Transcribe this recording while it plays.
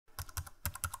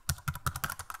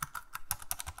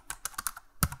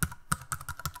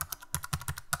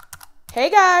Hey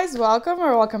guys,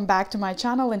 welcome back to my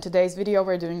channel. In today's video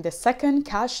we're doing the second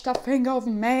cash stuffing of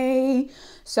May.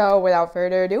 So without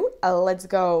further ado, let's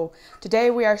go.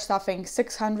 Today we are stuffing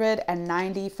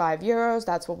 695 euros.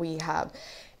 That's what we have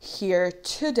here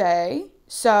today.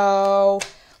 So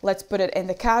let's put it in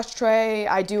the cash tray.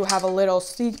 I do have a little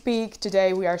sneak peek.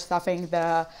 Today we are stuffing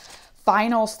the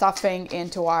final stuffing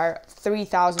into our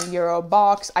 3,000 euro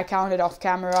box. I counted off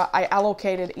camera. I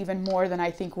allocated even more than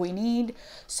I think we need.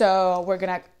 So we're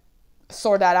gonna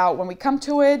sort that out when we come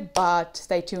to it, but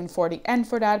stay tuned for the end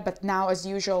for that. But now, as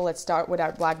usual, let's start with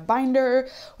our black binder.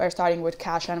 We're starting with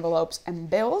cash envelopes and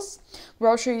bills.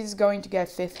 Groceries is going to get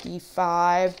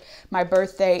 55. My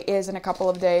birthday is in a couple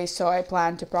of days, so I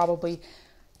plan to probably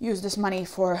use this money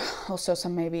for also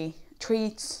some maybe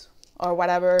treats or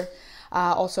whatever.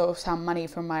 Also some money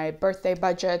from my birthday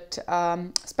budget.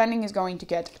 Spending is going to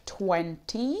get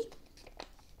 20,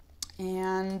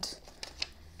 and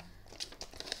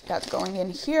that's going in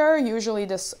here. Usually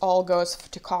this all goes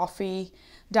to coffee.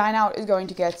 Dine out is going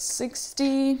to get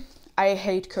 60. I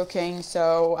hate cooking,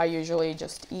 so I usually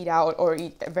just eat out or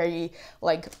eat very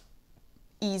like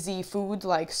easy food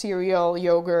like cereal,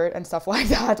 yogurt and stuff like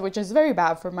that, which is very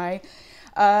bad for my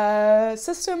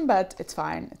system, but it's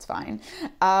fine.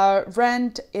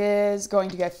 Rent is going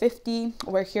to get 50.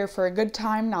 We're here for a good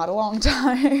time, not a long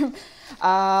time.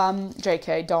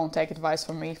 JK, don't take advice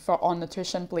from me on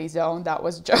nutrition, please don't. That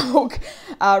was a joke.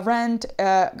 Rent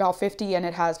got 50, and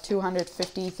it has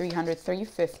 250, 300,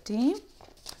 350.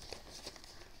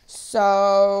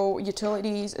 So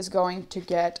utilities is going to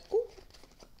get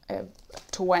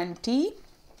 20.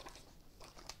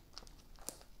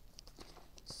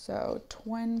 So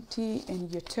 20 in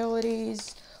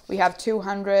utilities. We have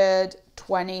 200,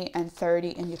 20, and 30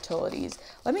 in utilities.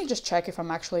 Let me just check if I'm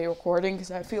actually recording,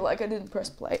 because I feel like I didn't press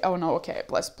play. Oh no, okay,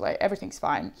 press play. Everything's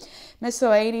fine.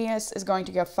 Miscellaneous is going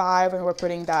to get 5, and we're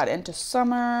putting that into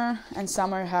summer. And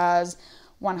summer has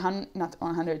 100, not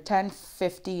 110,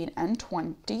 15, and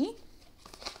 20.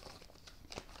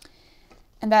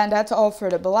 And then that's all for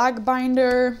the black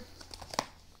binder.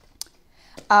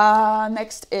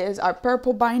 Next is our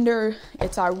purple binder.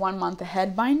 It's our 1 month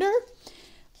ahead binder.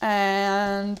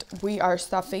 And we are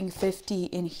stuffing 50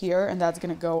 in here, and that's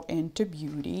gonna go into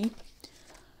beauty.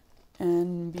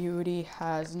 And beauty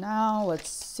has now, let's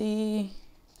see.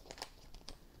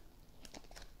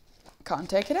 Can't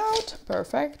take it out,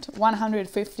 perfect.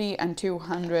 150 and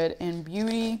 200 in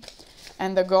beauty.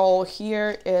 And the goal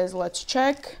here is, let's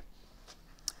check,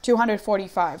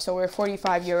 245. So we're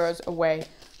 45 euros away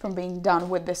from being done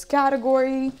with this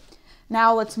category.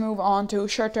 Now let's move on to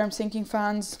short-term sinking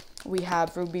funds. We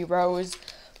have Ruby Rose.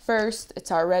 First, it's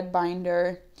our red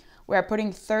binder. We're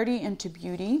putting 30 into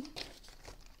beauty.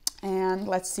 And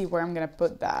let's see where I'm gonna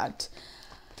put that.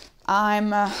 I'm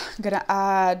gonna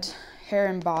add hair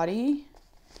and body.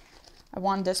 I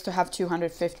want this to have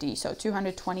 250, so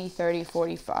 220, 30,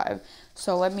 45.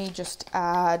 So let me just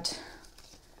add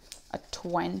a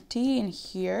 20 in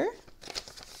here.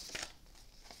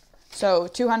 So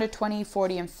 220,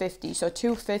 40, and 50. So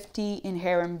 250 in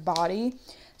hair and body.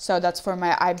 So that's for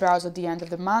my eyebrows at the end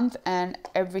of the month. And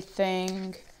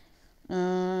everything,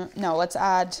 no, let's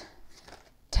add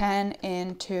 10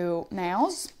 into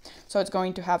nails. So it's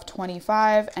going to have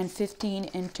 25 and 15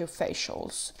 into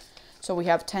facials. So we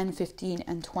have 10, 15,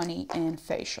 and 20 in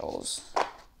facials.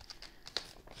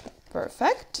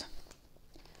 Perfect.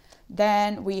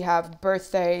 Then we have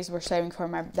birthdays. We're saving for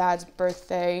my dad's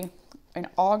birthday in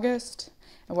August,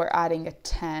 and we're adding a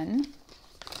 10.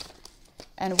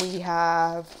 And we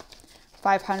have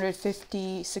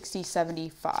 550, 60,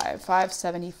 75.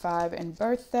 575 in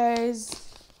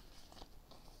birthdays.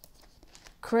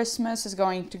 Christmas is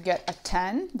going to get a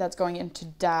 10. That's going into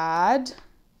dad.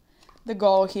 The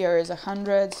goal here is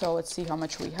 100, so let's see how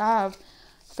much we have.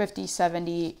 50,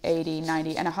 70, 80,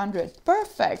 90, and 100.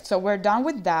 Perfect. So we're done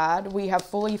with that. We have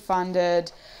fully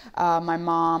funded my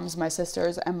mom's, my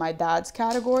sister's, and my dad's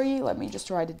category. Let me just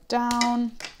write it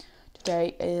down.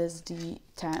 Today is the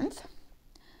 10th.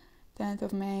 10th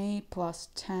of May plus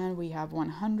 10. We have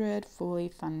 100 fully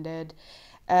funded.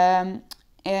 And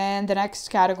the next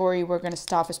category we're going to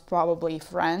stuff is probably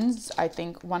friends. I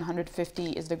think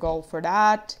 150 is the goal for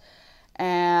that.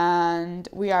 And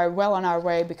we are well on our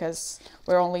way because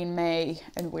we're only in May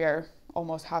and we're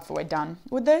almost halfway done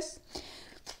with this.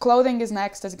 Clothing is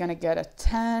next. It's gonna get a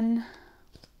 10.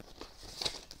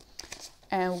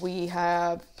 And we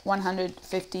have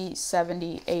 150,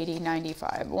 70, 80,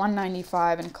 95.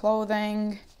 195 in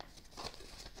clothing.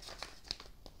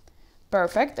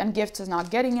 Perfect. And gifts is not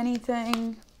getting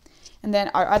anything. And then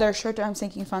our other short-term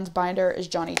sinking funds binder is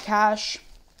Johnny Cash.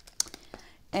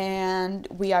 And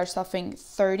we are stuffing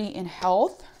 30 in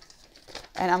health,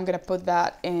 and I'm gonna put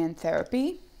that in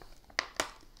therapy.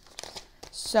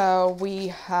 So we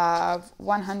have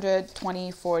 100,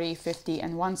 20, 40, 50,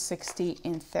 and 160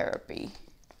 in therapy.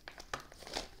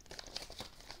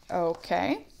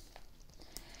 Okay.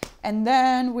 And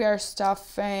then we are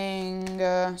stuffing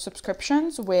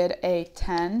subscriptions with a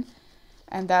 10,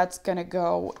 and that's gonna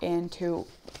go into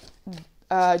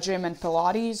gym and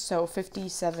Pilates. So 50,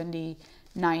 70,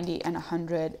 90, and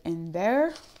 100 in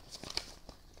there.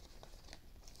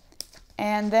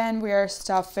 And then we are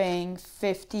stuffing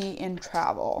 50 in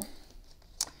travel.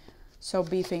 So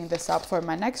beefing this up for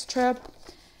my next trip.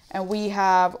 And we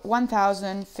have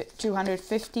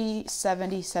 1,250,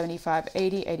 70, 75,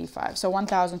 80, 85. So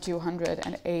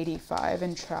 1,285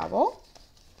 in travel.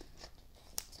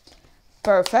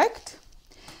 Perfect.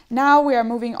 Now we are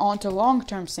moving on to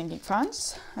long-term sinking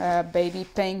funds. Baby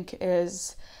pink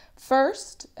is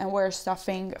first, and we're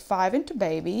stuffing 5 into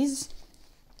babies.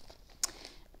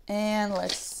 And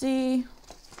let's see,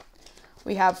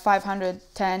 we have 500,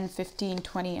 10, 15,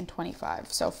 20, and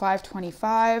 25. So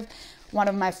 525. One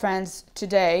of my friends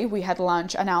today, we had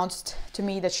lunch, announced to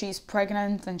me that she's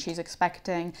pregnant and she's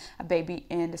expecting a baby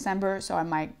in December. So I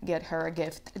might get her a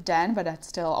gift then, but that's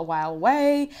still a while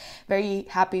away. Very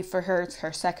happy for her. It's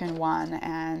her second one.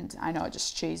 And I know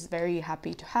just she's very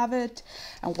happy to have it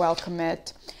and welcome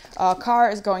it. Car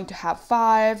is going to have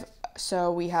 5.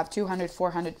 So we have 200,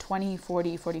 400, 20,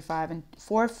 40, 45, and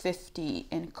 450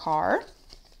 in car.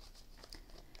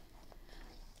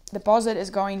 Deposit is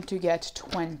going to get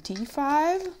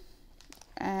 25.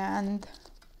 And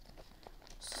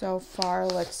so far,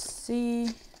 let's see.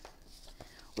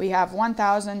 We have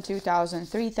 1,000, 2,000,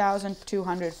 3,000,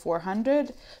 200,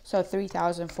 400. So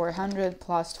 3,400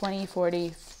 plus 20,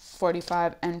 40,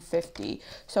 45, and 50.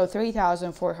 So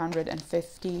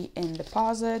 3,450 in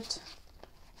deposit.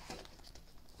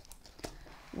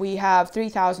 We have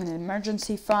 3,000 in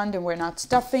emergency fund, and we're not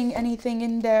stuffing anything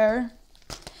in there.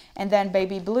 And then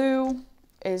baby blue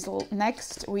is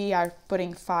next. We are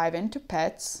putting 5 into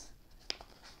pets.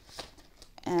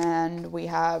 And we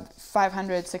have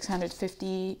 500,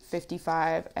 650,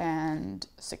 55, and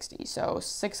 60. So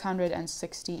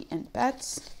 660 in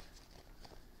pets.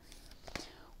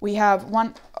 We have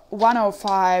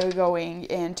 105 going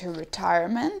into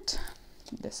retirement.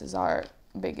 This is our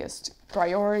biggest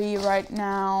priority right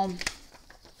now.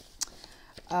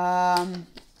 And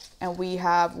we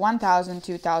have 1,000,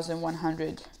 2,000,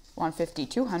 100, 150,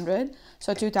 200.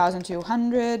 So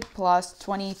 2,200 plus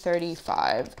 20,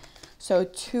 35. So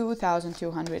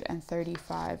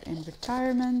 2,235 in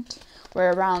retirement.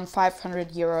 We're around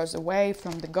 500 euros away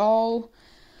from the goal.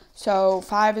 So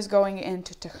 5 is going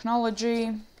into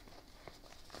technology.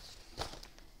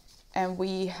 And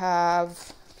we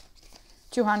have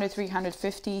 200,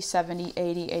 350, 70,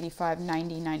 80, 85,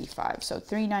 90, 95. So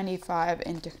 395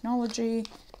 in technology.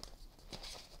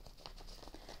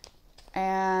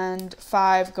 And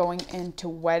 5 going into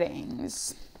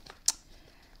weddings.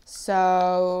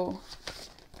 So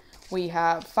we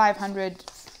have 500,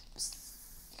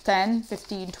 10,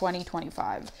 15, 20,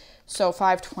 25. So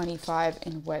 525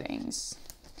 in weddings.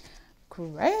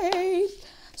 Great.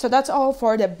 So that's all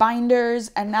for the binders,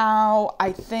 and now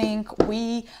I think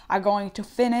we are going to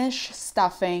finish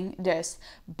stuffing this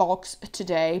box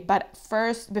today. But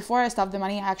first, before I stuff the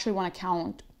money, I actually want to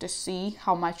count to see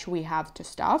how much we have to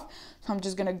stuff. So I'm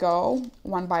just gonna go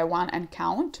one by one and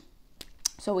count.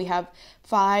 So we have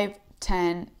 5,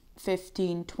 10,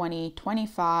 15, 20,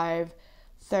 25,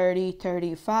 30,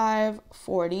 35,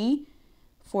 40,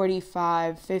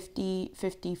 45, 50,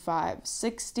 55,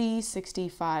 60,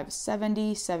 65,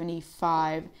 70,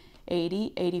 75,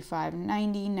 80, 85,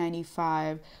 90,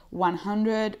 95,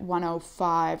 100,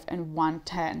 105, and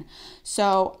 110.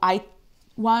 So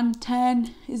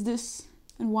 110 is this,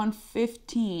 and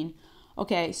 115.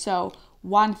 Okay, so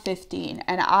 115,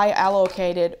 and I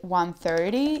allocated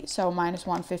 130, so minus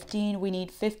 115, we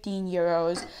need 15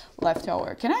 euros left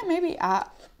over. Can I maybe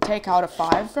take out a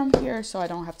 5 from here so I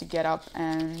don't have to get up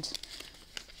and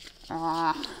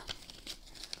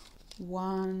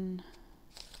 1.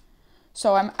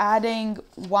 So I'm adding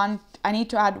 1, I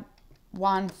need to add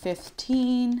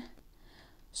 115,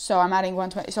 so I'm adding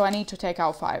 120, so I need to take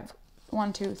out 5.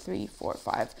 1, 2, 3, 4,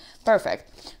 5.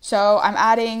 Perfect. So I'm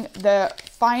adding the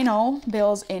final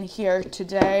bills in here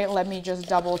today. Let me just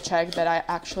double check that I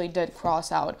actually did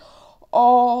cross out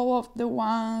all of the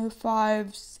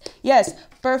 1.5. Yes,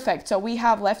 perfect. So we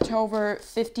have leftover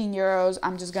 15 euros.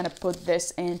 I'm just gonna put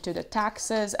this into the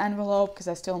taxes envelope because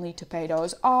I still need to pay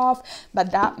those off.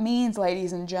 But that means,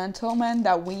 ladies and gentlemen,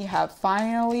 that we have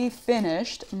finally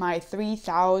finished my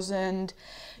 3,000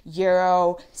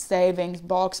 euro savings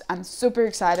box. I'm super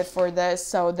excited for this.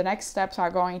 So the next steps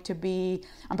are going to be,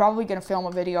 I'm probably gonna film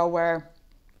a video where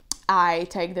I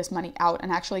take this money out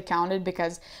and actually count it,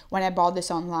 because when I bought this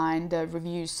online, the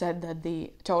reviews said that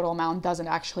the total amount doesn't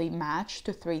actually match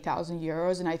to 3,000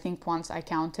 euros. And I think once I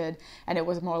counted, and it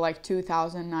was more like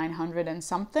 2,900 and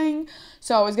something.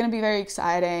 So it's going to be very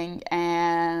exciting,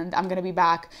 and I'm going to be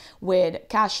back with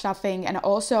cash stuffing. And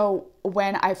also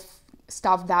when I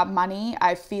stuff that money,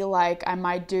 I feel like I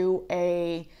might do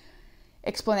a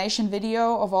explanation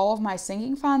video of all of my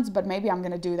sinking funds, but maybe I'm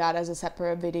going to do that as a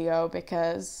separate video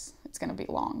because it's going to be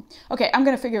long. Okay, I'm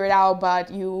going to figure it out,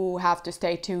 but you have to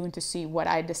stay tuned to see what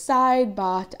I decide.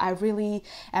 But I really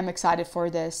am excited for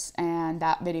this, and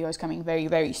that video is coming very,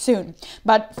 very soon.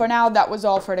 But for now, that was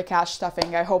all for the cash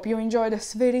stuffing. I hope you enjoyed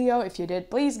this video. If you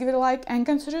did, please give it a like and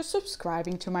consider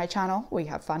subscribing to my channel. We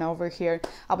have fun over here.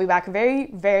 I'll be back very,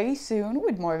 very soon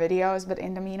with more videos. But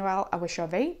in the meanwhile, I wish you a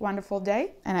very wonderful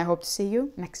day, and I hope to see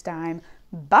you next time.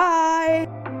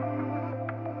 Bye!